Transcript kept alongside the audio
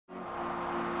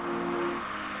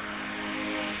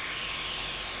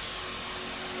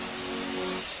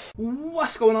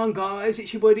What's going on, guys?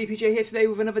 It's your boy DPJ here today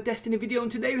with another Destiny video,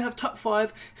 and today we have top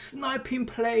 5 sniping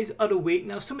plays of the week.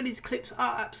 Now, some of these clips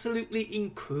are absolutely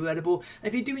incredible,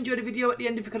 and if you do enjoy the video, at the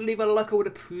end, if you could leave a like, I would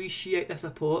appreciate the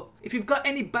support. If you've got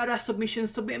any badass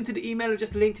submissions, submit them to the email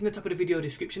just linked in the top of the video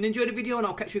description. Enjoy the video, and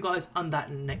I'll catch you guys on that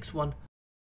next one.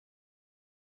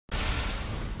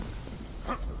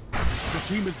 The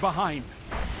team is behind.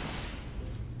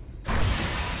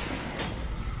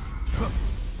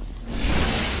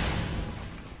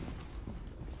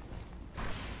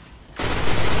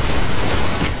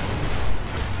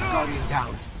 Guardian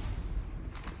down.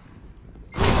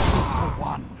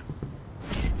 2-1.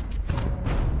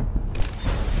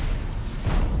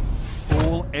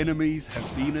 All enemies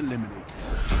have been eliminated.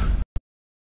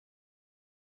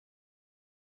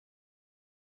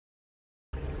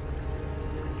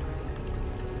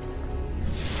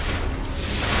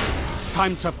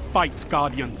 Time to fight,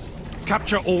 Guardians.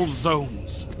 Capture all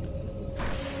zones.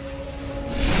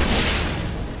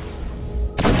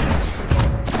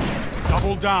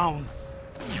 Double down.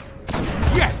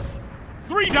 Yes!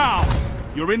 3 down!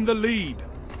 You're in the lead.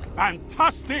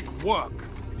 Fantastic work.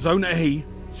 Zone A,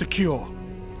 secure.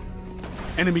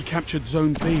 Enemy captured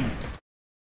Zone B.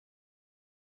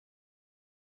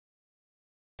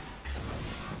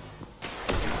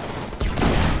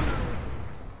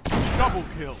 Double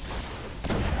kill.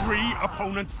 3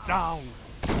 opponents down.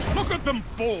 Look at them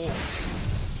fall.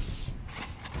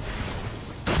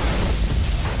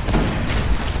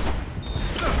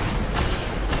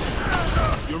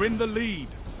 You're in the lead.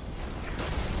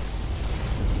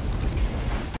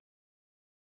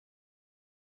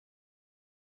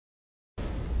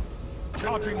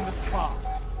 Charging the spark.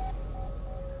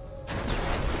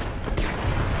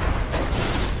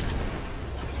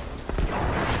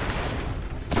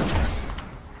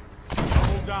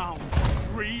 Double down.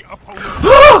 3 opponents.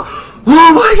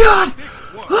 Oh my god!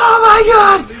 Oh my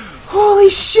god! Holy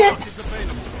shit!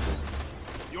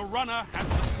 Your runner has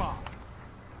the spark.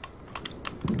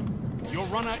 Your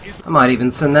runner is. I might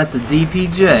even send that to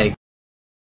DPJ.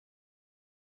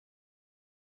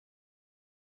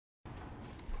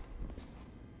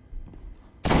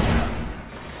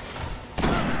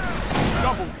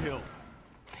 Double kill.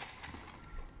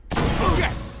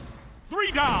 Yes!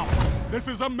 3 down! This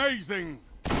is amazing!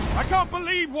 I can't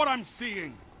believe what I'm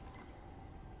seeing!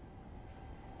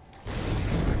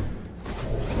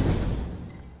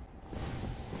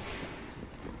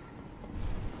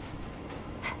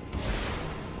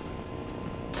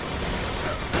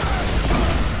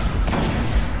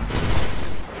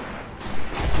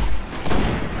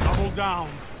 Double down.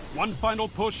 One final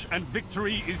push and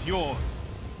victory is yours.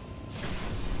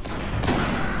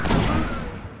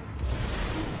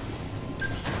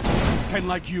 Ten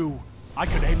like you, I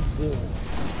could end war.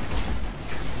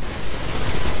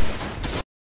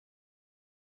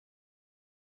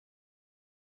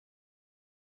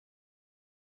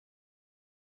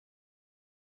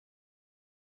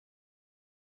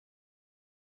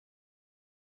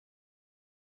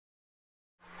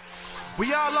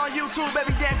 We all on YouTube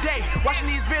every damn day, watching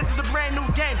these vids of the brand new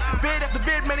games. Vid after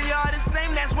vid, many are the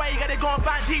same, that's why you gotta go and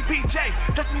find DPJ.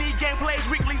 Destiny gameplays,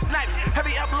 weekly snipes,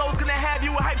 heavy uploads, gonna have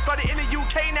you a hype. Started in the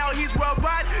UK, now he's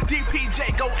worldwide.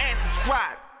 DPJ, go and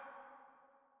subscribe.